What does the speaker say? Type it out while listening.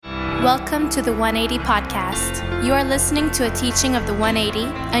Welcome to the 180 Podcast. You are listening to a teaching of the 180,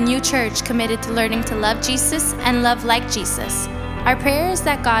 a new church committed to learning to love Jesus and love like Jesus. Our prayer is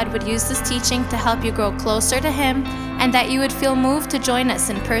that God would use this teaching to help you grow closer to Him and that you would feel moved to join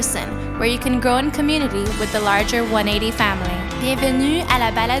us in person, where you can grow in community with the larger 180 family. Bienvenue à la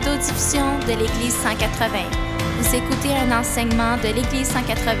balado-diffusion de l'Église 180. Vous écoutez un enseignement de l'Église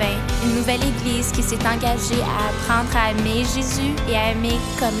 180, une nouvelle Église qui s'est engagée à apprendre à aimer Jésus et à aimer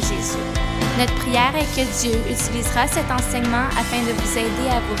comme Jésus. Notre prière est que Dieu utilisera cet enseignement afin de vous aider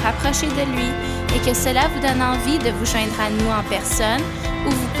à vous rapprocher de lui et que cela vous donne envie de vous joindre à nous en personne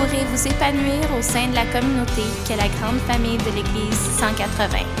où vous pourrez vous épanouir au sein de la communauté qu'est la grande famille de l'Église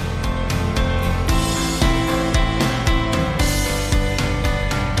 180.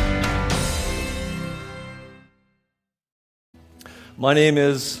 My name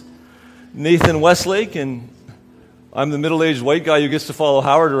is Nathan Westlake, and I'm the middle-aged white guy who gets to follow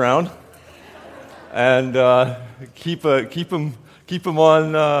Howard around and keep him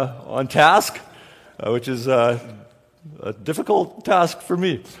on task, which is a difficult task for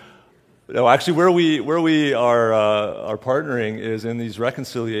me. No, actually, where we are partnering is in these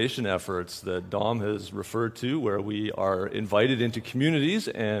reconciliation efforts that Dom has referred to, where we are invited into communities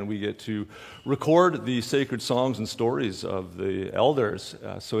and we get to record the sacred songs and stories of the elders.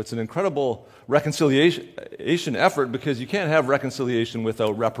 So it's an incredible reconciliation effort because you can't have reconciliation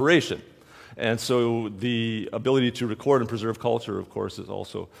without reparation. And so the ability to record and preserve culture, of course, is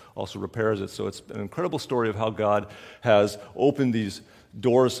also repairs it. So it's an incredible story of how God has opened these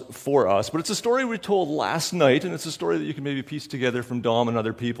doors for us. But it's a story we told last night, and it's a story that you can maybe piece together from Dom and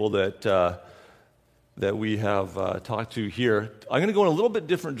other people that we have talked to here. I'm going to go in a little bit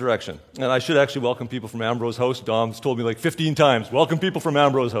different direction, and I should actually welcome people from Ambrose House. Dom's told me like 15 times, welcome people from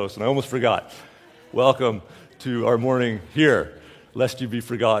Ambrose House, and I almost forgot. Welcome to our morning here, lest you be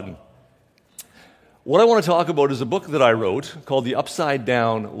forgotten. What I want to talk about is a book that I wrote called The Upside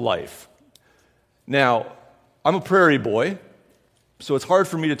Down Life. Now, I'm a prairie boy, so it's hard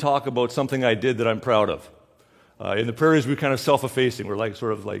for me to talk about something I did that I'm proud of. In the prairies, we're kind of self-effacing.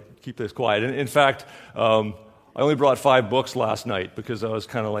 We're keep this quiet. And in fact, I only brought 5 books last night because I was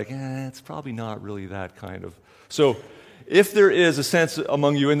kind of like, it's probably not really that kind of. So if there is a sense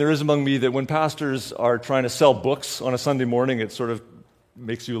among you, and there is among me, that when pastors are trying to sell books on a Sunday morning, it sort of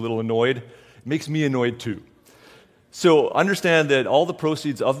makes you a little annoyed. It makes me annoyed too. So understand that all the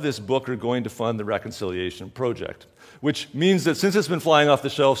proceeds of this book are going to fund the Reconciliation Project, which means that since it's been flying off the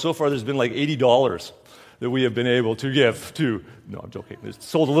shelf, so far there's been like $80 that we have been able to give to, no, I'm joking, it's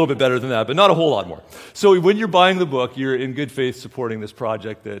sold a little bit better than that, but not a whole lot more. So when you're buying the book, you're in good faith supporting this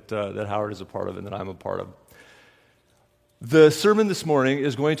project that Howard is a part of and that I'm a part of. The sermon this morning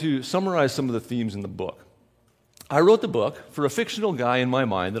is going to summarize some of the themes in the book. I wrote the book for a fictional guy in my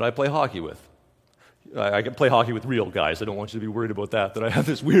mind that I play hockey with. I can play hockey with real guys. I don't want you to be worried about that I have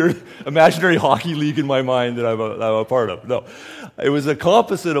this weird imaginary hockey league in my mind that I'm a part of. No. It was a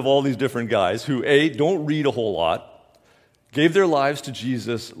composite of all these different guys who, A, don't read a whole lot, gave their lives to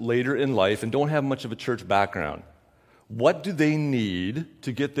Jesus later in life, and don't have much of a church background. What do they need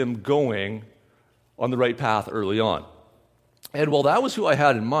to get them going on the right path early on? And while that was who I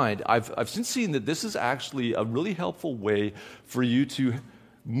had in mind, I've since seen that this is actually a really helpful way for you to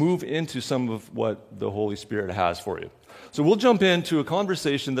move into some of what the Holy Spirit has for you. So we'll jump into a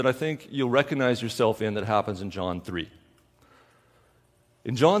conversation that I think you'll recognize yourself in that happens in John 3.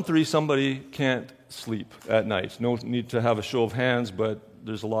 In John 3, somebody can't sleep at night. No need to have a show of hands, but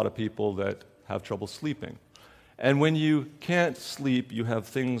there's a lot of people that have trouble sleeping. And when you can't sleep, you have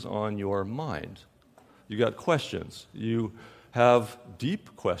things on your mind. You got questions. You have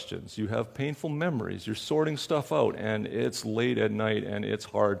deep questions. You have painful memories. You're sorting stuff out, and it's late at night, and it's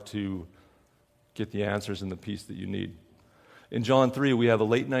hard to get the answers and the peace that you need. In John 3, we have a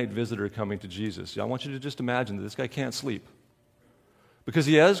late-night visitor coming to Jesus. I want you to just imagine that this guy can't sleep because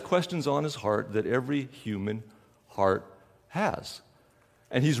he has questions on his heart that every human heart has.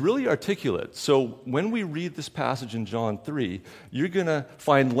 And he's really articulate. So when we read this passage in John 3, you're going to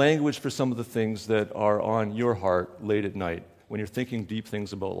find language for some of the things that are on your heart late at night when you're thinking deep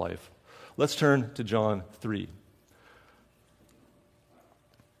things about life. Let's turn to John 3.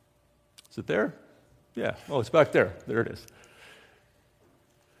 Is it there? Yeah. Oh, it's back there. There it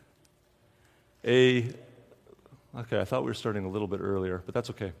is. Okay, I thought we were starting a little bit earlier, but that's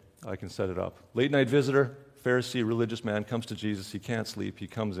okay. I can set it up. Late night visitor, Pharisee, religious man, comes to Jesus. He can't sleep. He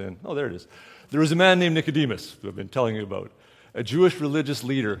comes in. Oh, there it is. There was a man named Nicodemus, who I've been telling you about, a Jewish religious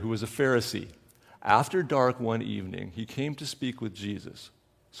leader who was a Pharisee. After dark one evening, he came to speak with Jesus.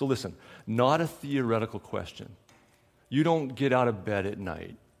 So listen, not a theoretical question. You don't get out of bed at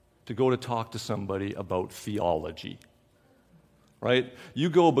night to go to talk to somebody about theology, right? You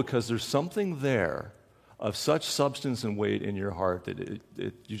go because there's something there of such substance and weight in your heart that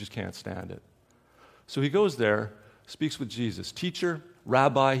you just can't stand it. So he goes there, speaks with Jesus. Teacher,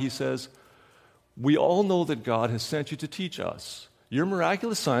 Rabbi, he says, we all know that God has sent you to teach us. Your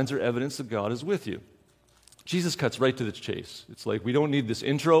miraculous signs are evidence that God is with you. Jesus cuts right to the chase. It's like, we don't need this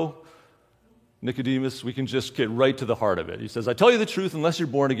intro, Nicodemus. We can just get right to the heart of it. He says, I tell you the truth, unless you're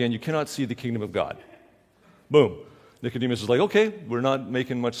born again, you cannot see the kingdom of God. Boom. Nicodemus is like, okay, we're not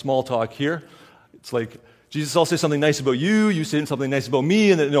making much small talk here. It's like, Jesus, I'll say something nice about you, you say something nice about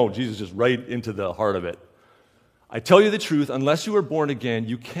me, and then, no, Jesus just right into the heart of it. I tell you the truth, unless you are born again,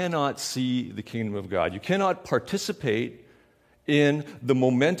 you cannot see the kingdom of God. You cannot participate in the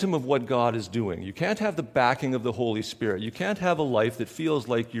momentum of what God is doing. You can't have the backing of the Holy Spirit. You can't have a life that feels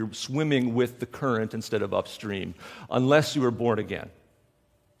like you're swimming with the current instead of upstream unless you are born again.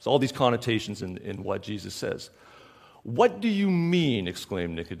 So all these connotations in what Jesus says. What do you mean?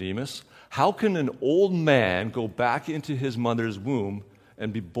 Exclaimed Nicodemus. How can an old man go back into his mother's womb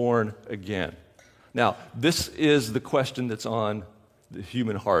and be born again? Now, this is the question that's on the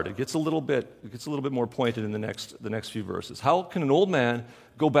human heart. It gets a little bit more pointed in the next few verses. How can an old man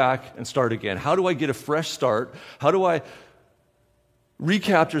go back and start again? How do I get a fresh start? How do I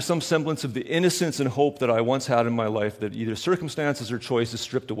recapture some semblance of the innocence and hope that I once had in my life that either circumstances or choices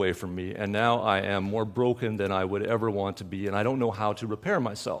stripped away from me, and now I am more broken than I would ever want to be, and I don't know how to repair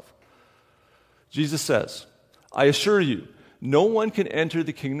myself? Jesus says, I assure you, no one can enter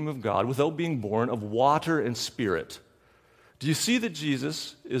the kingdom of God without being born of water and spirit. Do you see that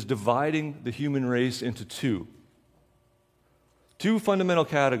Jesus is dividing the human race into two fundamental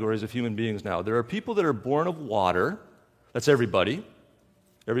categories of human beings now? There are people that are born of water. That's everybody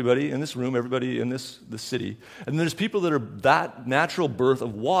in this room, everybody in this city. And then there's people that are that natural birth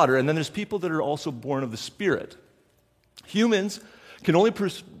of water, and then there's people that are also born of the Spirit. Humans can only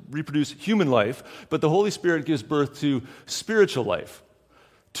reproduce human life, but the Holy Spirit gives birth to spiritual life.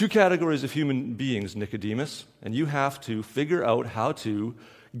 Two categories of human beings, Nicodemus, and you have to figure out how to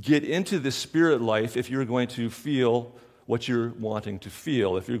get into this spirit life if you're going to feel what you're wanting to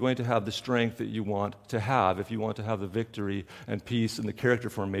feel, if you're going to have the strength that you want to have, if you want to have the victory and peace and the character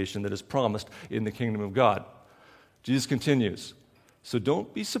formation that is promised in the kingdom of God. Jesus continues, so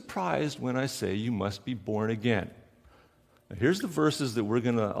don't be surprised when I say you must be born again. Now, here's the verses that we're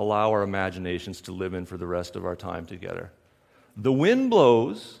going to allow our imaginations to live in for the rest of our time together. The wind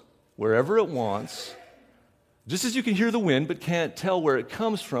blows wherever it wants, just as you can hear the wind but can't tell where it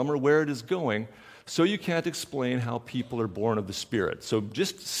comes from or where it is going, so you can't explain how people are born of the Spirit. So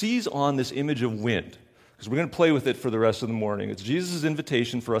just seize on this image of wind, because we're going to play with it for the rest of the morning. It's Jesus'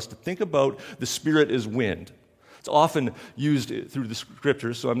 invitation for us to think about the Spirit as wind. It's often used through the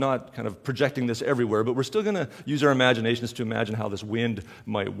Scriptures, so I'm not kind of projecting this everywhere, but we're still going to use our imaginations to imagine how this wind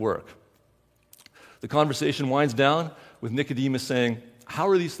might work. The conversation winds down with Nicodemus saying, how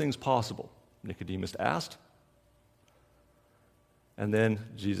are these things possible? Nicodemus asked. And then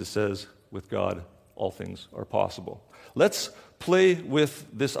Jesus says, with God, all things are possible. Let's play with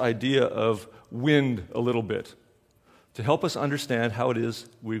this idea of wind a little bit to help us understand how it is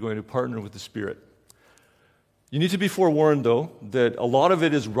we're going to partner with the Spirit. You need to be forewarned, though, that a lot of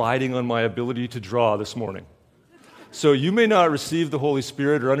it is riding on my ability to draw this morning. So you may not receive the Holy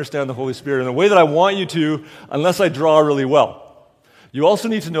Spirit or understand the Holy Spirit in the way that I want you to unless I draw really well. You also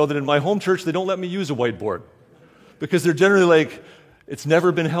need to know that in my home church, they don't let me use a whiteboard because they're generally like, it's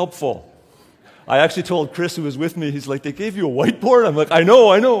never been helpful. I actually told Chris, who was with me, he's like, they gave you a whiteboard? I'm like, I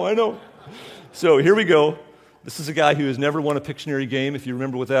know. So here we go. This is a guy who has never won a Pictionary game, if you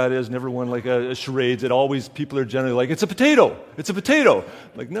remember what that is, never won like a charades. People are generally like, it's a potato. I'm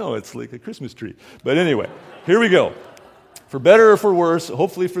like, no, it's like a Christmas tree. But anyway, here we go. For better or for worse,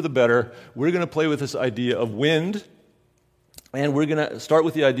 hopefully for the better, we're going to play with this idea of wind, and we're going to start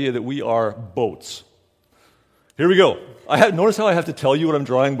with the idea that we are boats. Here we go. Notice how I have to tell you what I'm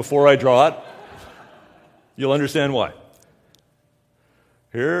drawing before I draw it? You'll understand why.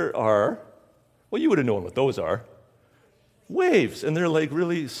 Here are, well, you would have known what those are. Waves, and they're like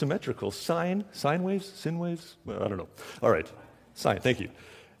really symmetrical. Sine waves, sin waves? Well, I don't know. All right, sine, thank you.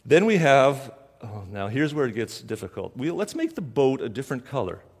 Then we have, now here's where it gets difficult. Let's make the boat a different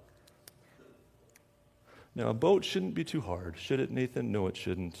color. Now, a boat shouldn't be too hard, should it, Nathan? No, it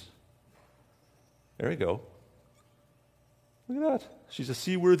shouldn't. There we go. Look at that. She's a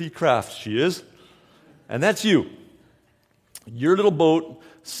seaworthy craft, she is. And that's you. Your little boat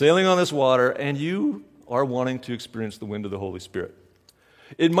sailing on this water, and you are wanting to experience the wind of the Holy Spirit.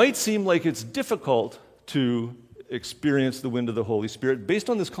 It might seem like it's difficult to experience the wind of the Holy Spirit based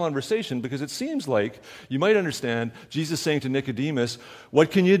on this conversation, because it seems like you might understand Jesus saying to Nicodemus,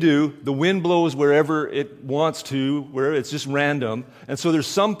 what can you do? The wind blows wherever it wants to, where it's just random. And so there's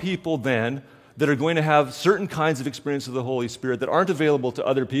some people then that are going to have certain kinds of experience of the Holy Spirit that aren't available to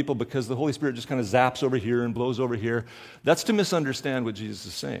other people because the Holy Spirit just kind of zaps over here and blows over here. That's to misunderstand what Jesus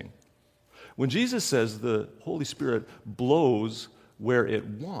is saying. When Jesus says the Holy Spirit blows where it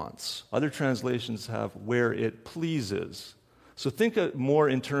wants, other translations have where it pleases. So think more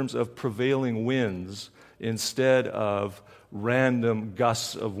in terms of prevailing winds instead of random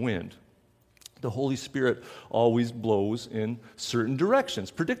gusts of wind. The Holy Spirit always blows in certain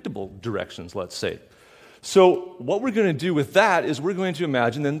directions, predictable directions, let's say. So what we're going to do with that is we're going to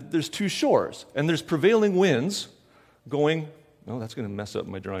imagine then there's two shores, and there's prevailing winds going, no, that's going to mess up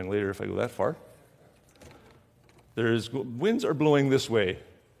my drawing later if I go that far. Winds are blowing this way.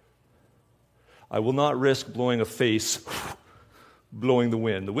 I will not risk blowing a face, blowing the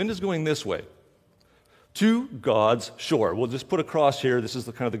wind. The wind is going this way, to God's shore. We'll just put a cross here. This is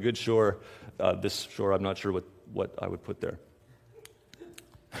the kind of the good shore. This shore, I'm not sure what I would put there.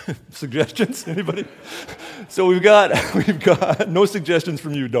 Suggestions? Anybody? So we've got no suggestions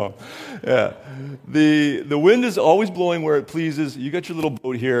from you, Dom. Yeah. The wind is always blowing where it pleases. You got your little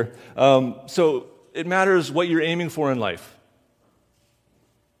boat here. So it matters what you're aiming for in life.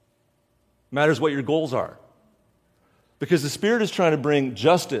 It matters what your goals are. Because the Spirit is trying to bring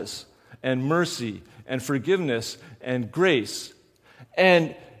justice and mercy and forgiveness and grace.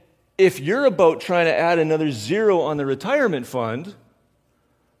 And if you're about trying to add another zero on the retirement fund,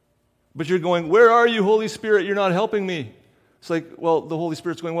 but you're going, where are you, Holy Spirit? You're not helping me. It's like, well, the Holy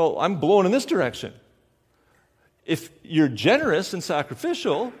Spirit's going, well, I'm blowing in this direction. If you're generous and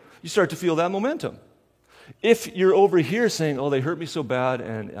sacrificial, you start to feel that momentum. If you're over here saying, oh, they hurt me so bad,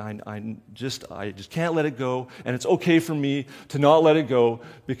 and I just can't let it go, and it's okay for me to not let it go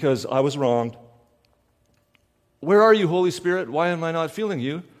because I was wronged. Where are you, Holy Spirit? Why am I not feeling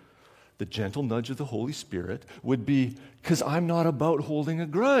you? The gentle nudge of the Holy Spirit would be, because I'm not about holding a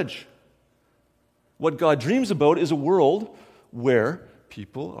grudge. What God dreams about is a world where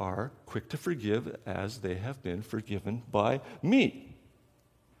people are quick to forgive as they have been forgiven by me.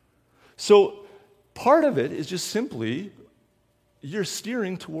 So part of it is just simply you're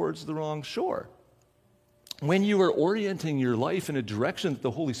steering towards the wrong shore. When you are orienting your life in a direction that the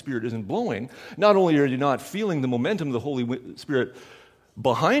Holy Spirit isn't blowing, not only are you not feeling the momentum of the Holy Spirit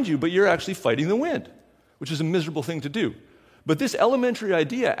behind you, but you're actually fighting the wind, which is a miserable thing to do. But this elementary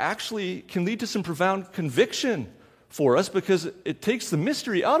idea actually can lead to some profound conviction for us because it takes the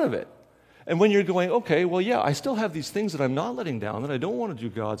mystery out of it. And when you're going, okay, well, yeah, I still have these things that I'm not letting down, that I don't want to do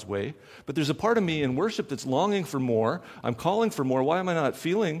God's way, but there's a part of me in worship that's longing for more. I'm calling for more. Why am I not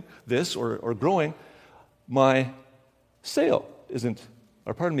feeling this or growing? My sail isn't,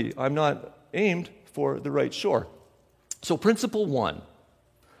 or pardon me, I'm not aimed for the right shore. So principle one.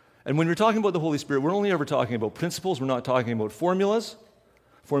 And when we're talking about the Holy Spirit, we're only ever talking about principles. We're not talking about formulas.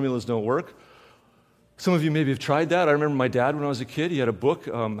 Formulas don't work. Some of you maybe have tried that. I remember my dad when I was a kid, he had a book,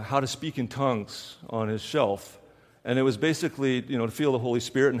 How to Speak in Tongues, on his shelf. And it was basically, to feel the Holy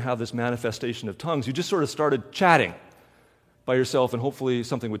Spirit and have this manifestation of tongues. You just sort of started chatting by yourself and hopefully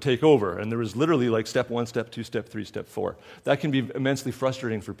something would take over. And there was literally like step 1, step 2, step 3, step 4. That can be immensely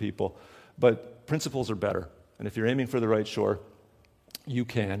frustrating for people. But principles are better. And if you're aiming for the right shore, you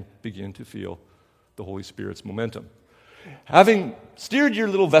can begin to feel the Holy Spirit's momentum. Having steered your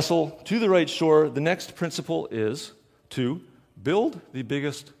little vessel to the right shore, the next principle is to build the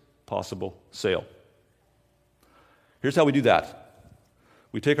biggest possible sail. Here's how we do that.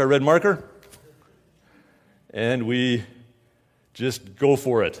 We take our red marker and we just go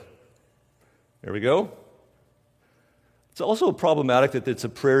for it. There we go. It's also problematic that it's a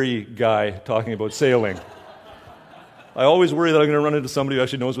prairie guy talking about sailing. I always worry that I'm going to run into somebody who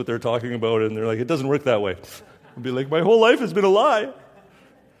actually knows what they're talking about, and they're like, it doesn't work that way. I'll be like, my whole life has been a lie.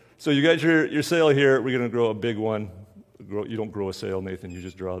 So you got your sail here. We're going to grow a big one. You don't grow a sail, Nathan. You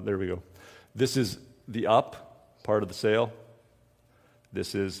just draw it. There we go. This is the up part of the sail.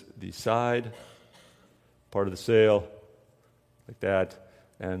 This is the side part of the sail, like that.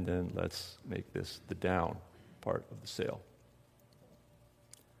 And then let's make this the down part of the sail.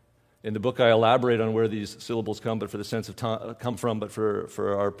 In the book, I elaborate on where these syllables come, but for the sense of come from, but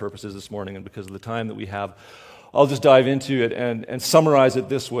for our purposes this morning, and because of the time that we have, I'll just dive into it and summarize it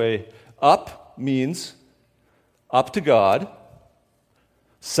this way. Up means up to God.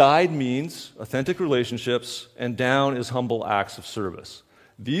 Side means authentic relationships, and down is humble acts of service.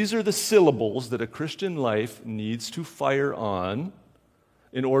 These are the syllables that a Christian life needs to fire on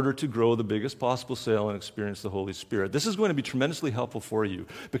in order to grow the biggest possible sale and experience the Holy Spirit. This is going to be tremendously helpful for you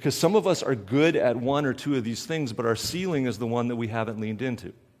because some of us are good at one or two of these things, but our ceiling is the one that we haven't leaned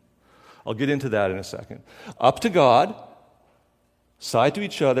into. I'll get into that in a second. Up to God, side to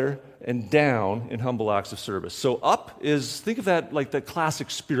each other, and down in humble acts of service. So up is, think of that like the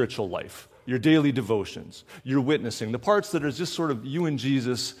classic spiritual life. Your daily devotions, your witnessing, the parts that are just sort of you and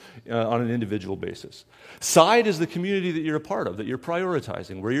Jesus on an individual basis. Side is the community that you're a part of, that you're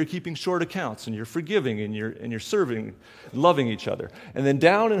prioritizing, where you're keeping short accounts and you're forgiving and you're serving, loving each other. And then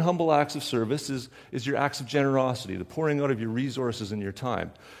down in humble acts of service is your acts of generosity, the pouring out of your resources and your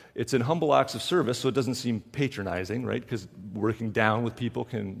time. It's in humble acts of service, so it doesn't seem patronizing, right? Because working down with people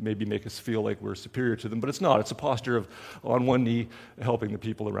can maybe make us feel like we're superior to them, but it's not. It's a posture of on one knee helping the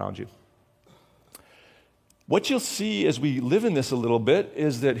people around you. What you'll see as we live in this a little bit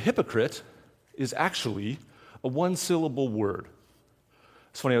is that hypocrite is actually a one-syllable word.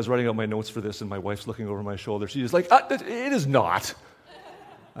 It's funny, I was writing out my notes for this, and my wife's looking over my shoulder. She was like, it is not.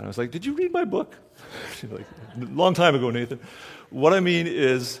 And I was like, did you read my book? She's like, a long time ago, Nathan. What I mean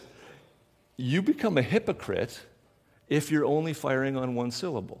is, you become a hypocrite if you're only firing on one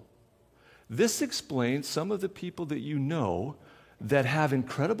syllable. This explains some of the people that you know that have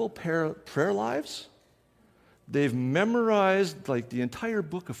incredible prayer lives. They've memorized like the entire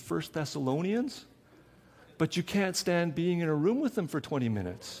book of 1 Thessalonians, but you can't stand being in a room with them for 20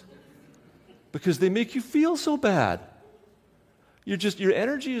 minutes because they make you feel so bad. Your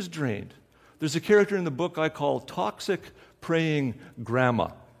energy is drained. There's a character in the book I call Toxic Praying Grandma,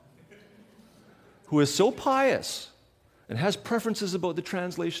 who is so pious and has preferences about the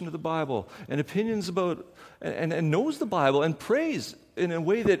translation of the Bible and opinions about, and knows the Bible and prays in a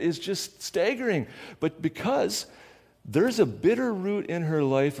way that is just staggering. But because there's a bitter root in her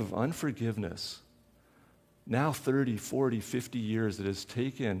life of unforgiveness, now 30, 40, 50 years, that has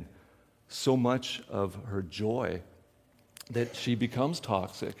taken so much of her joy that she becomes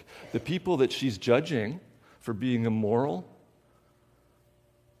toxic. The people that she's judging for being immoral,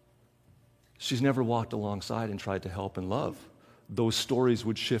 she's never walked alongside and tried to help and love. Those stories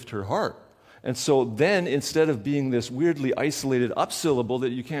would shift her heart. And so then, instead of being this weirdly isolated up syllable that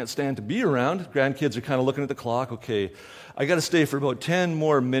you can't stand to be around, grandkids are kind of looking at the clock, okay, I got to stay for about 10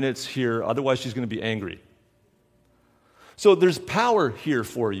 more minutes here, otherwise she's going to be angry. So there's power here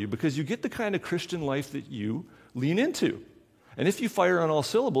for you because you get the kind of Christian life that you lean into. And if you fire on all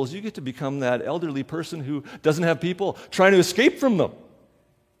syllables, you get to become that elderly person who doesn't have people trying to escape from them.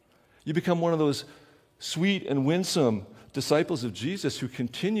 You become one of those sweet and winsome disciples of Jesus who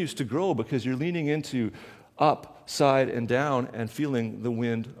continues to grow because you're leaning into up, side, and down and feeling the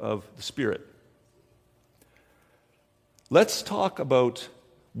wind of the Spirit. Let's talk about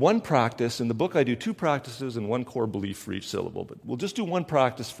one practice. In the book, I do 2 practices and 1 core belief for each syllable, but we'll just do 1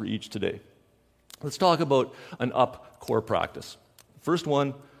 practice for each today. Let's talk about an up core practice. First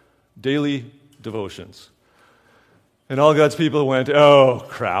one, daily devotions. And all God's people went, oh,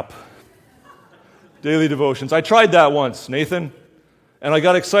 crap. Daily devotions. I tried that once, Nathan, and I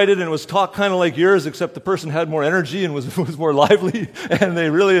got excited, and it was talk kind of like yours, except the person had more energy and was more lively, and they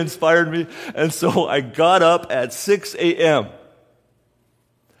really inspired me. And so I got up at 6 a.m.,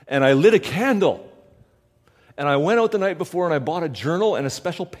 and I lit a candle, and I went out the night before, and I bought a journal and a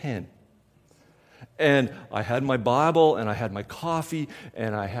special pen. And I had my Bible, and I had my coffee,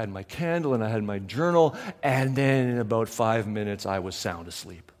 and I had my candle, and I had my journal, and then in about 5 minutes, I was sound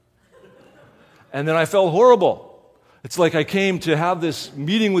asleep. And then I felt horrible. It's like I came to have this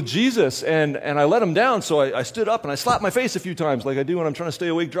meeting with Jesus, and I let him down, so I stood up, and I slapped my face a few times, like I do when I'm trying to stay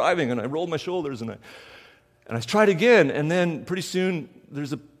awake driving, and I rolled my shoulders, and I tried again, and then pretty soon,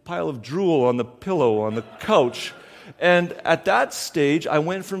 there's a pile of drool on the pillow on the couch. And at that stage, I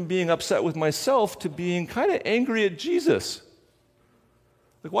went from being upset with myself to being kind of angry at Jesus.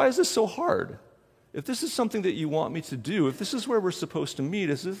 Like, why is this so hard? If this is something that you want me to do, if this is where we're supposed to meet,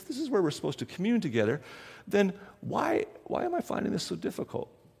 if this is where we're supposed to commune together, then why am I finding this so difficult?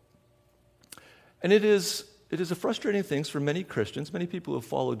 And it is a frustrating thing for many Christians, many people who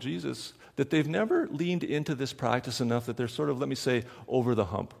follow Jesus, that they've never leaned into this practice enough that they're sort of, let me say, over the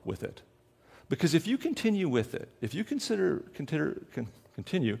hump with it. Because if you continue with it, if you continue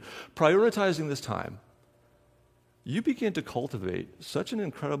prioritizing this time, you begin to cultivate such an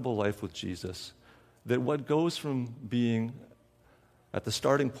incredible life with Jesus that what goes from being at the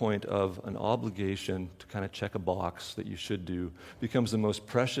starting point of an obligation to kind of check a box that you should do becomes the most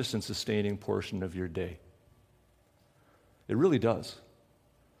precious and sustaining portion of your day. It really does.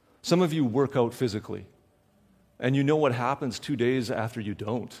 Some of you work out physically, and you know what happens 2 days after you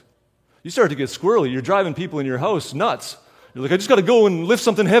don't. You start to get squirrely. You're driving people in your house nuts. You're like, I just got to go and lift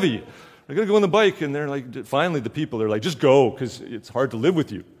something heavy. I got to go on the bike. And they're like, finally the people are like, just go, because it's hard to live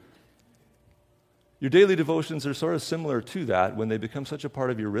with you. Your daily devotions are sort of similar to that. When they become such a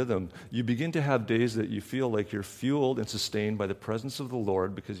part of your rhythm, you begin to have days that you feel like you're fueled and sustained by the presence of the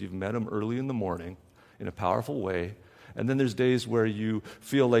Lord because you've met Him early in the morning in a powerful way. And then there's days where you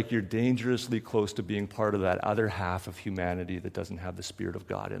feel like you're dangerously close to being part of that other half of humanity that doesn't have the Spirit of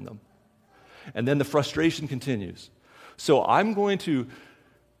God in them. And then the frustration continues. So I'm going to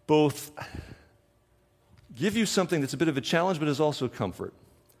both give you something that's a bit of a challenge, but is also a comfort.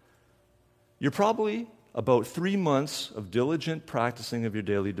 You're probably about 3 months of diligent practicing of your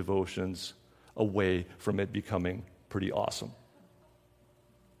daily devotions away from it becoming pretty awesome.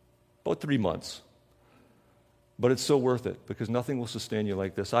 About 3 months. But it's so worth it, because nothing will sustain you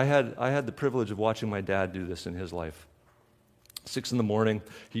like this. I had the privilege of watching my dad do this in his life. 6 a.m,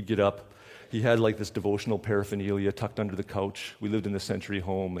 he'd get up. He had like this devotional paraphernalia tucked under the couch. We lived in the Century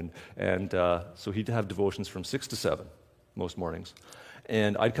home, and so he'd have devotions from 6 to 7 most mornings.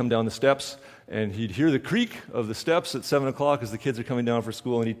 And I'd come down the steps, and he'd hear the creak of the steps at 7 o'clock as the kids are coming down for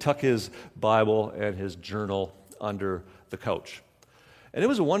school, and he'd tuck his Bible and his journal under the couch. And it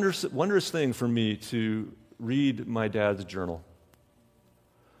was a wondrous thing for me to read my dad's journal.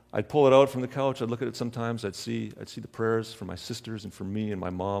 I'd pull it out from the couch, I'd look at it sometimes, I'd see the prayers for my sisters and for me and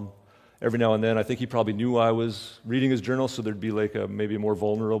my mom. Every now and then, I think he probably knew I was reading his journal, so there'd be like maybe a more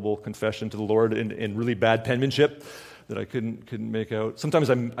vulnerable confession to the Lord in really bad penmanship that I couldn't make out.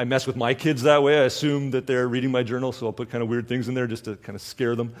 Sometimes I mess with my kids that way. I assume that they're reading my journal, so I'll put kind of weird things in there just to kind of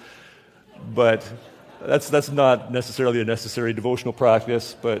scare them. But that's not necessarily a necessary devotional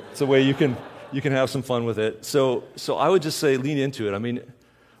practice, but it's a way you can have some fun with it. So I would just say lean into it. I mean,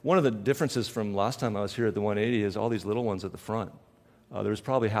 one of the differences from last time I was here at the 180 is all these little ones at the front. There was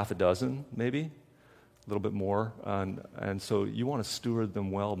probably half a dozen, maybe, a little bit more. And so you want to steward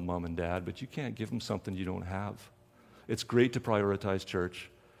them well, Mom and Dad, but you can't give them something you don't have. It's great to prioritize church,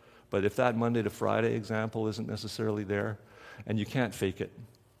 but if that Monday to Friday example isn't necessarily there, and you can't fake it,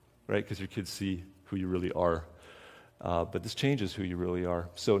 right, because your kids see who you really are. But this changes who you really are.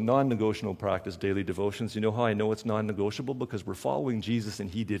 So non-negotiable practice, daily devotions. You know how I know it's non-negotiable? Because we're following Jesus, and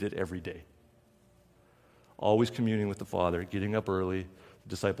He did it every day. Always communing with the Father, getting up early. The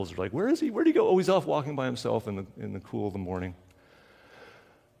disciples are like, where is He? Where'd He go? Oh, He's off walking by Himself in the cool of the morning.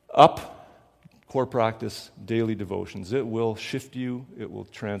 Up. Core practice, daily devotions. It will shift you. It will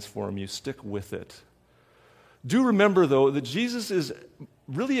transform you. Stick with it. Do remember, though, that Jesus is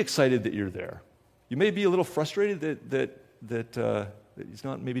really excited that you're there. You may be a little frustrated that He's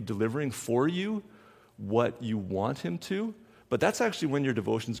not maybe delivering for you what you want Him to, but that's actually when your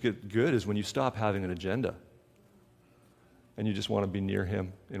devotions get good, is when you stop having an agenda and you just want to be near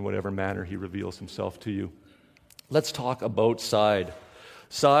Him in whatever manner He reveals Himself to you. Let's talk about side.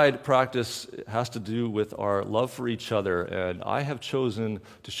 Side practice has to do with our love for each other, and I have chosen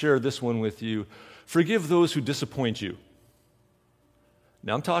to share this one with you. Forgive those who disappoint you.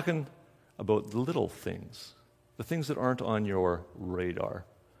 Now I'm talking about the little things, the things that aren't on your radar.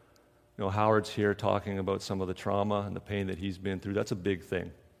 You know, Howard's here talking about some of the trauma and the pain that he's been through. That's a big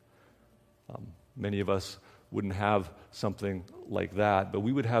thing. Many of us wouldn't have something like that, but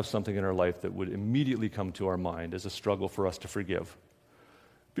we would have something in our life that would immediately come to our mind as a struggle for us to forgive.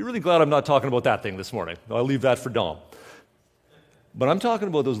 Be really glad I'm not talking about that thing this morning. I'll leave that for Dom. But I'm talking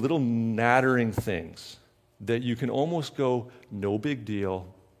about those little nattering things that you can almost go, no big deal,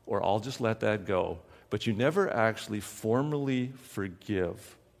 or I'll just let that go. But you never actually formally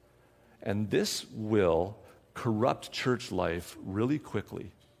forgive. And this will corrupt church life really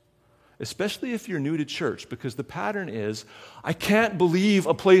quickly, especially if you're new to church, because the pattern is, I can't believe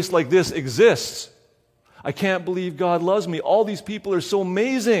a place like this exists. I can't believe God loves me. All these people are so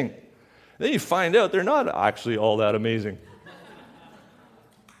amazing. Then you find out they're not actually all that amazing.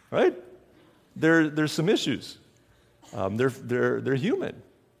 Right? There's some issues. They're human.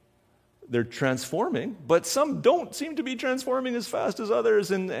 They're transforming, but some don't seem to be transforming as fast as others.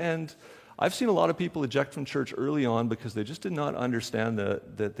 And I've seen a lot of people eject from church early on because they just did not understand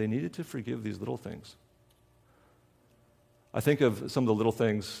that they needed to forgive these little things. I think of some of the little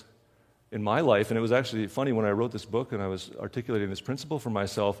things in my life, and it was actually funny when I wrote this book and I was articulating this principle for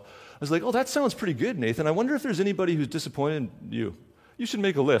myself. I was like, oh, that sounds pretty good, Nathan. I wonder if there's anybody who's disappointed you. You should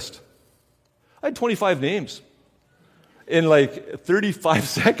make a list. I had 25 names in like 35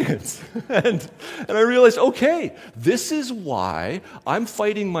 seconds. and I realized, okay, this is why I'm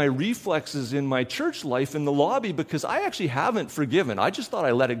fighting my reflexes in my church life in the lobby, because I actually haven't forgiven. I just thought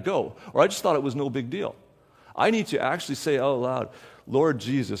I let it go, or I just thought it was no big deal. I need to actually say out loud, Lord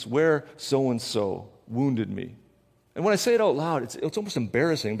Jesus, where so-and-so wounded me, And when I say it out loud, it's almost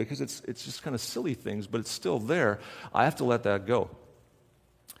embarrassing because it's just kind of silly things, but it's still there. I have to let that go.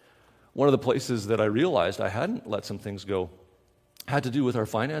 One of the places that I realized I hadn't let some things go had to do with our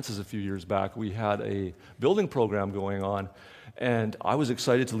finances a few years back. We had a building program going on, and I was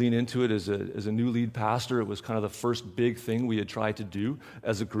excited to lean into it as a new lead pastor. It was kind of the first big thing we had tried to do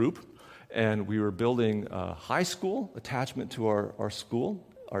as a group, and we were building a high school attachment to our school,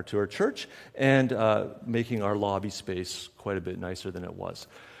 or to our church, and making our lobby space quite a bit nicer than it was.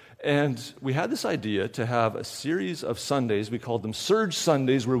 And we had this idea to have a series of Sundays, we called them Surge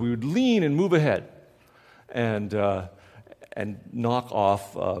Sundays, where we would lean and move ahead and knock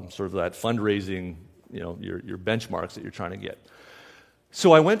off sort of that fundraising, your benchmarks that you're trying to get.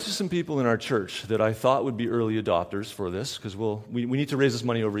 So I went to some people in our church that I thought would be early adopters for this, because we need to raise this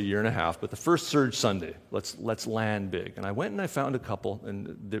money over a year and a half, but the first Surge Sunday, let's land big. And I went and I found a couple,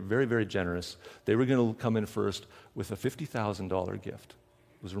 and they're very, very generous. They were going to come in first with a $50,000 gift.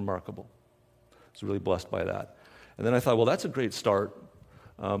 It was remarkable. I was really blessed by that. And then I thought, well, that's a great start.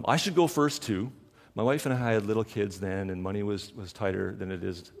 I should go first too. My wife and I had little kids then, and money was tighter than it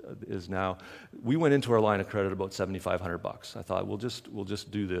is now. We went into our line of credit about $7,500. I thought we'll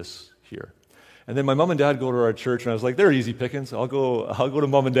just do this here. And then my mom and dad go to our church, and I was like, they're easy pickings. I'll go to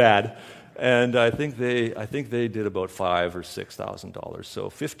mom and dad, and I think they did about $5,000 or $6,000. So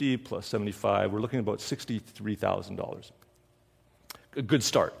 50 plus 75, we're looking at about $63,000. A good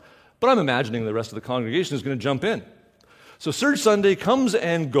start. But I'm imagining the rest of the congregation is going to jump in. So Surge Sunday comes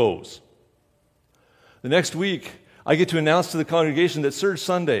and goes. The next week, I get to announce to the congregation that Surge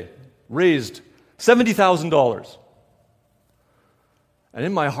Sunday raised $70,000. And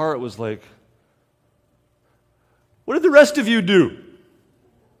in my heart was like, what did the rest of you do?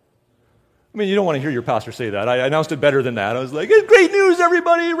 I mean, you don't want to hear your pastor say that. I announced it better than that. I was like, it's great news,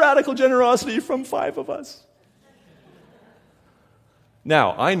 everybody, radical generosity from 5 of us.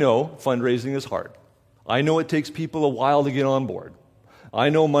 Now, I know fundraising is hard. I know it takes people a while to get on board. I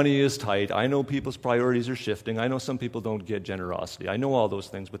know money is tight. I know people's priorities are shifting. I know some people don't get generosity. I know all those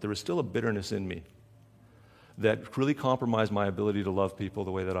things, but there was still a bitterness in me that really compromised my ability to love people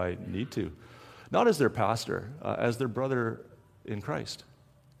the way that I need to. Not as their pastor, as their brother in Christ.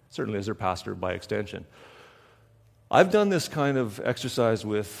 Certainly as their pastor by extension. I've done this kind of exercise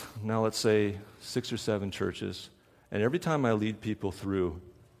with, now let's say, 6 or 7 churches, and every time I lead people through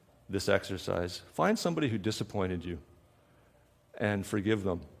this exercise, find somebody who disappointed you and forgive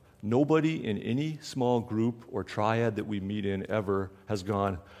them. Nobody in any small group or triad that we meet in ever has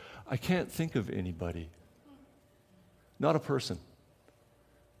gone, I can't think of anybody. Not a person.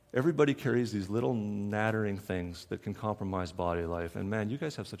 Everybody carries these little nattering things that can compromise body life. And man, you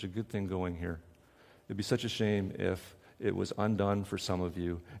guys have such a good thing going here. It'd be such a shame if it was undone for some of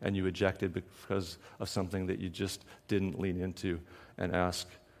you and you ejected because of something that you just didn't lean into and ask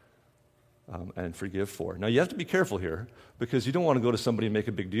and forgive for. Now, you have to be careful here because you don't want to go to somebody and make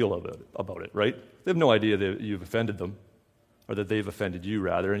a big deal about it, right? They have no idea that you've offended them or that they've offended you,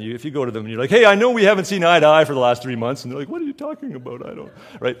 rather. And if you go to them and you're like, hey, I know we haven't seen eye to eye for the last 3 months, and they're like, what are you talking about? I don't,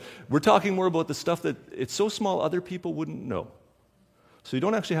 right? We're talking more about the stuff that it's so small other people wouldn't know. So you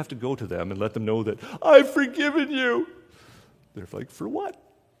don't actually have to go to them and let them know that I've forgiven you. They're like, for what?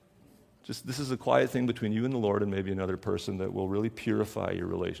 Just this is a quiet thing between you and the Lord and maybe another person that will really purify your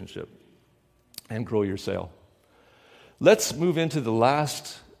relationship and grow your sale. Let's move into the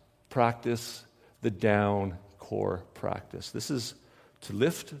last practice, the down core practice. This is to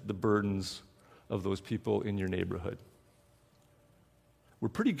lift the burdens of those people in your neighborhood. We're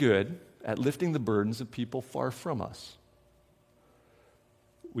pretty good at lifting the burdens of people far from us.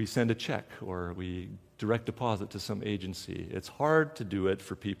 We send a check or we direct deposit to some agency. It's hard to do it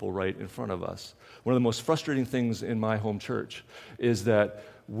for people right in front of us. One of the most frustrating things in my home church is that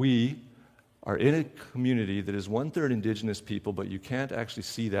we are in a community that is 1/3 Indigenous people, but you can't actually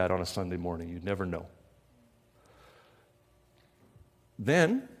see that on a Sunday morning. You'd never know.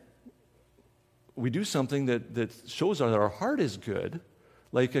 Then we do something that shows that our heart is good,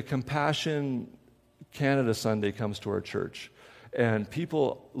 like a Compassion Canada Sunday comes to our church. And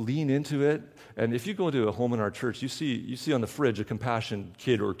people lean into it. And if you go to a home in our church, you see on the fridge a Compassion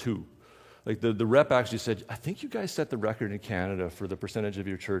kid or two. Like the rep actually said, I think you guys set the record in Canada for the percentage of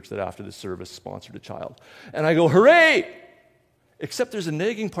your church that after the service sponsored a child. And I go, hooray! Except there's a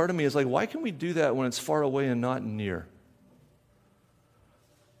nagging part of me is like, why can we do that when it's far away and not near?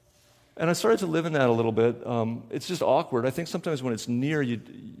 And I started to live in that a little bit. It's just awkward. I think sometimes when it's near,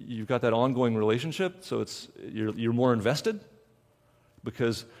 you've got that ongoing relationship, so you're more invested.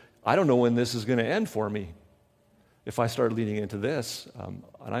 Because I don't know when this is going to end for me if I start leading into this. And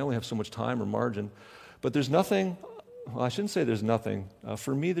I only have so much time or margin. But there's nothing well, I shouldn't say there's nothing.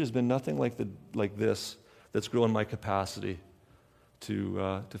 For me, there's been nothing like this that's grown my capacity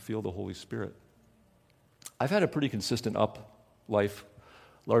to feel the Holy Spirit. I've had a pretty consistent up life,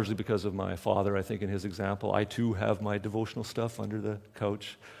 largely because of my father, I think, in his example. I, too, have my devotional stuff under the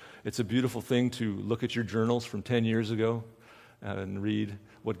couch. It's a beautiful thing to look at your journals from 10 years ago and read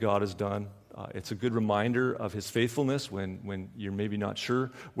what God has done. It's a good reminder of his faithfulness when you're maybe not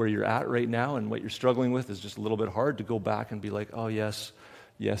sure where you're at right now and what you're struggling with is just a little bit hard to go back and be like, oh, yes,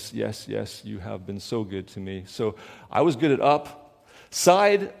 you have been so good to me. So I was good at up.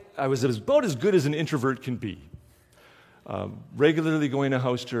 Side, I was about as good as an introvert can be. Regularly going to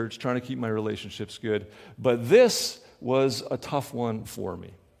house church, trying to keep my relationships good. But this was a tough one for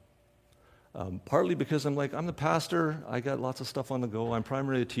me. Partly because I'm the pastor, I got lots of stuff on the go, I'm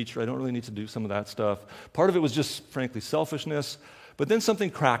primarily a teacher, I don't really need to do some of that stuff. Part of it was just, frankly, selfishness, but then something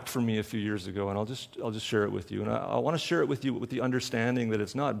cracked for me a few years ago, and I'll just share it with you. And I want to share it with you with the understanding that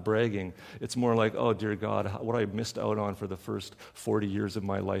it's not bragging, it's more like, oh, dear God, what I missed out on for the first 40 years of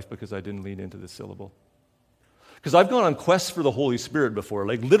my life because I didn't lean into the syllable. Because I've gone on quests for the Holy Spirit before,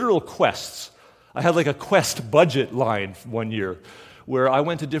 like literal quests. I had like a quest budget line one year, where I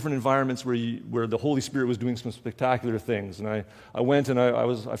went to different environments where the Holy Spirit was doing some spectacular things. And I went and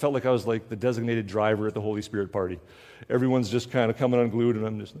I felt like I was like the designated driver at the Holy Spirit party. Everyone's just kind of coming unglued, and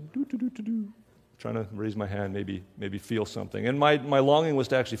I'm just like, trying to raise my hand, maybe feel something. And my longing was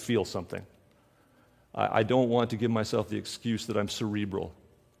to actually feel something. I don't want to give myself the excuse that I'm cerebral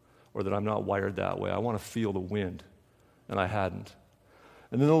or that I'm not wired that way. I want to feel the wind, and I hadn't.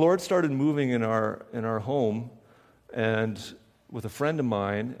 And then the Lord started moving in our home, and with a friend of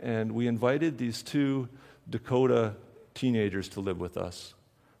mine, and we invited these 2 Dakota teenagers to live with us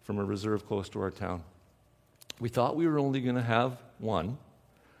from a reserve close to our town. We thought we were only going to have one,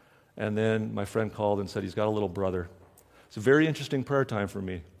 and then my friend called and said he's got a little brother. It's a very interesting prayer time for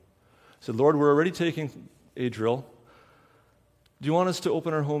me. I said, Lord, we're already taking Adriel. Do you want us to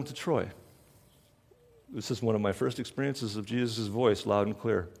open our home to Troy? This is one of my first experiences of Jesus' voice, loud and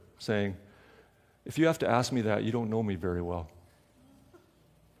clear, saying, if you have to ask me that, you don't know me very well.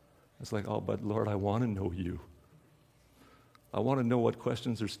 It's like, oh, but Lord, I want to know you. I want to know what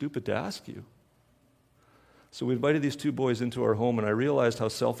questions are stupid to ask you. So we invited these 2 boys into our home, and I realized how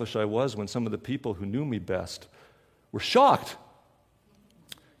selfish I was when some of the people who knew me best were shocked.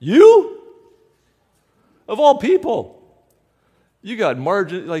 You? Of all people. You got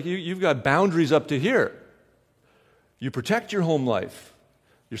you've got boundaries up to here. You protect your home life.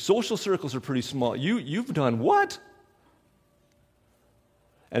 Your social circles are pretty small. You've done what?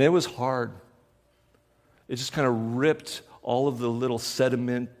 And it was hard. It just kind of ripped all of the little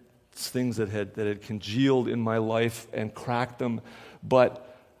sediment things that had congealed in my life and cracked them.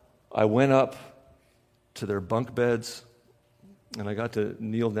 But I went up to their bunk beds, and I got to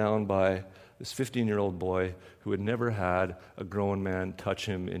kneel down by this 15-year-old boy who had never had a grown man touch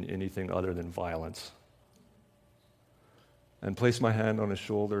him in anything other than violence, and place my hand on his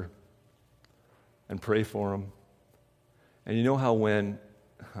shoulder and pray for him. And you know how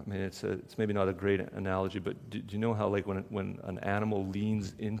it's maybe not a great analogy, but do you know how like when an animal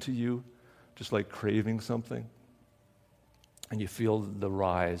leans into you, just like craving something, and you feel the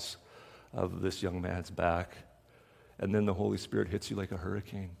rise of this young man's back, and then the Holy Spirit hits you like a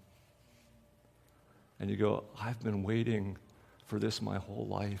hurricane, and you go, I've been waiting for this my whole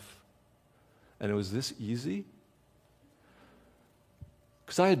life, and it was this easy?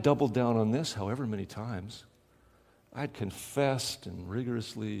 Because I had doubled down on this however many times. I had confessed and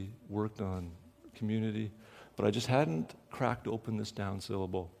rigorously worked on community, but I just hadn't cracked open this down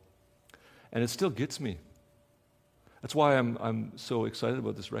syllable. And it still gets me. That's why I'm so excited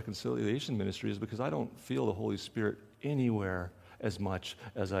about this reconciliation ministry, is because I don't feel the Holy Spirit anywhere as much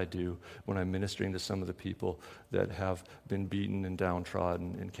as I do when I'm ministering to some of the people that have been beaten and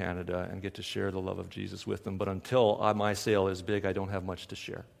downtrodden in Canada and get to share the love of Jesus with them. But until my sail is big, I don't have much to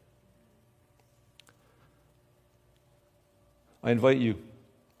share. I invite you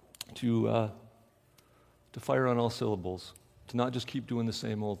to fire on all syllables, to not just keep doing the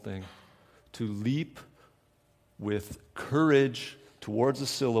same old thing, to leap with courage towards a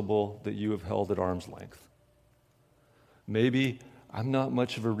syllable that you have held at arm's length. Maybe I'm not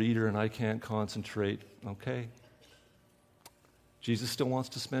much of a reader and I can't concentrate. Okay. Jesus still wants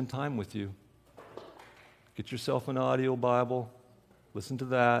to spend time with you. Get yourself an audio Bible, listen to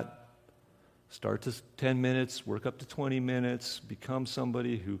that. Start to 10 minutes, work up to 20 minutes, become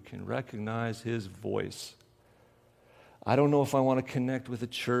somebody who can recognize his voice. I don't know if I want to connect with a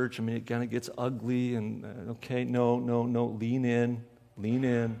church. I mean, it kind of gets ugly, and okay, no, lean in.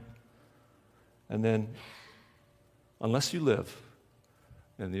 And then unless you live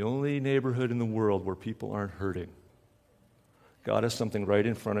in the only neighborhood in the world where people aren't hurting, God has something right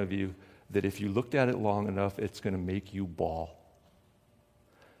in front of you that if you looked at it long enough, it's going to make you bawl.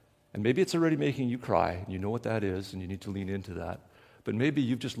 And maybe it's already making you cry, and you know what that is, and you need to lean into that. But maybe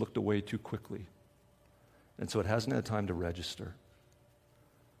you've just looked away too quickly, and so it hasn't had time to register.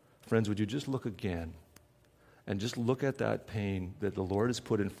 Friends, would you just look again, and just look at that pain that the Lord has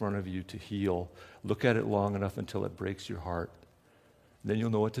put in front of you to heal. Look at it long enough until it breaks your heart. Then you'll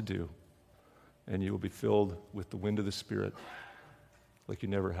know what to do, and you will be filled with the wind of the Spirit like you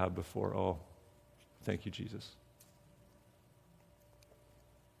never have before. Oh, thank you, Jesus.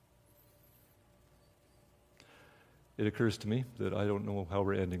 It occurs to me that I don't know how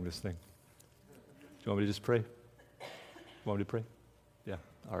we're ending this thing. Do you want me to just pray? You want me to pray? Yeah,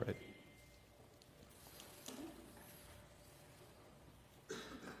 all right.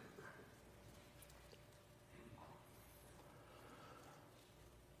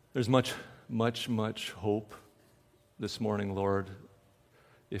 There's much, much, much hope this morning, Lord,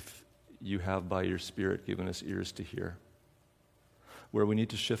 if you have by your Spirit given us ears to hear, where we need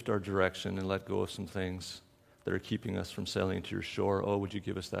to shift our direction and let go of some things that are keeping us from sailing to your shore. Oh, would you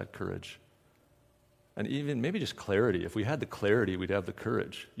give us that courage? And even maybe just clarity. If we had the clarity, we'd have the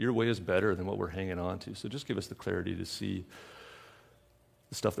courage. Your way is better than what we're hanging on to. So just give us the clarity to see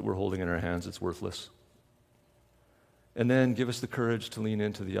the stuff that we're holding in our hands that's worthless. And then give us the courage to lean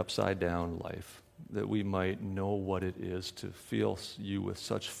into the upside down life, that we might know what it is to feel you with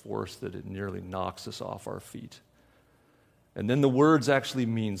such force that it nearly knocks us off our feet. And then the words actually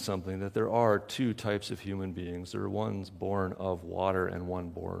mean something, that there are two types of human beings. There are ones born of water and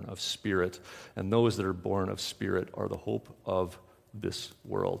one born of spirit. And those that are born of spirit are the hope of this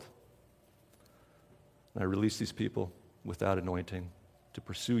world. And I release these people with that anointing to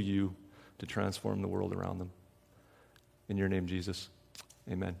pursue you, to transform the world around them. In your name, Jesus,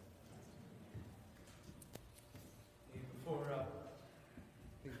 amen.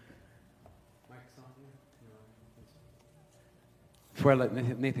 Before I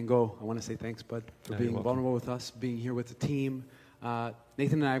let Nathan go, I want to say thanks, bud, for being vulnerable with us, being here with the team.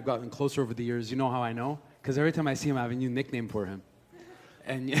 Nathan and I have gotten closer over the years. You know how I know? Because every time I see him, I have a new nickname for him.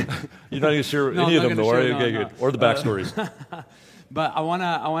 And you're not going to share any of them, though, are you? Okay, good. Or the backstories. But I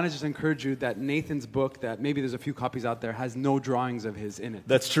wanna just encourage you that Nathan's book, that maybe there's a few copies out there, has no drawings of his in it.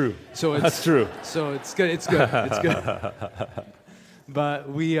 That's true. So that's true. So it's good. It's good. It's good. But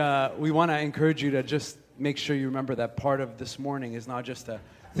we want to encourage you to just make sure you remember that part of this morning is not just to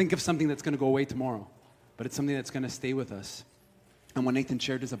think of something that's going to go away tomorrow, but it's something that's going to stay with us. And what Nathan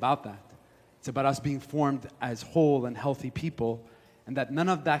shared is about that. It's about us being formed as whole and healthy people, and that none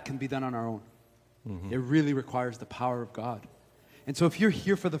of that can be done on our own. Mm-hmm. It really requires the power of God. And so if you're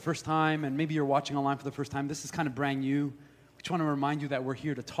here for the first time, and maybe you're watching online for the first time, this is kind of brand new. We just want to remind you that we're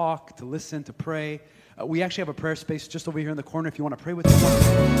here to talk, to listen, to pray. We actually have a prayer space just over here in the corner if you want to pray with us.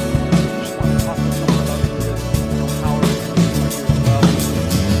 Just want to talk to someone about power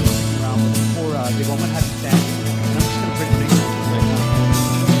before they won't have to stand. And I'm just going to pray for you right now.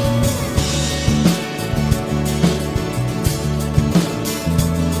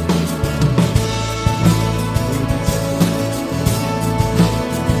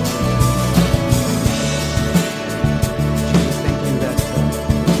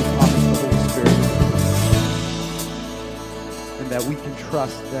 That we can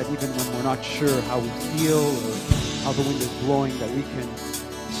trust that even when we're not sure how we feel or how the wind is blowing, that we can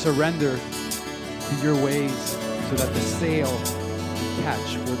surrender to your ways so that the sail can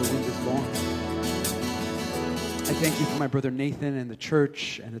catch where the wind is blowing. I thank you for my brother Nathan and the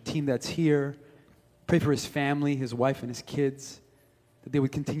church and the team that's here. Pray for his family, his wife and his kids, that they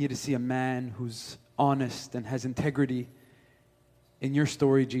would continue to see a man who's honest and has integrity in your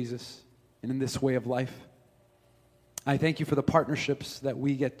story, Jesus, and in this way of life. I thank you for the partnerships that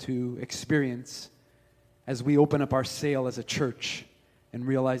we get to experience as we open up our sail as a church and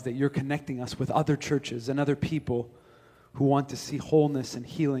realize that you're connecting us with other churches and other people who want to see wholeness and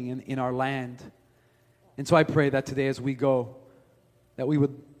healing in our land. And so I pray that today as we go, that we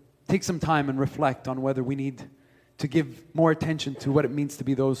would take some time and reflect on whether we need to give more attention to what it means to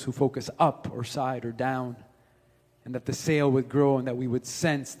be those who focus up or side or down, and that the sail would grow and that we would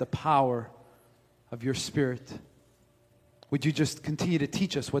sense the power of your Spirit. Would you just continue to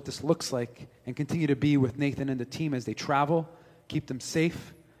teach us what this looks like and continue to be with Nathan and the team as they travel, keep them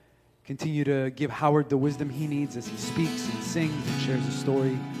safe, continue to give Howard the wisdom he needs as he speaks and sings and shares the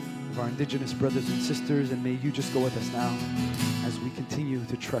story of our Indigenous brothers and sisters, and may you just go with us now as we continue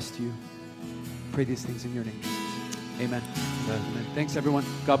to trust you. Pray these things in your name, Jesus. Amen. Amen. Amen. Thanks, everyone.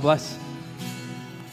 God bless.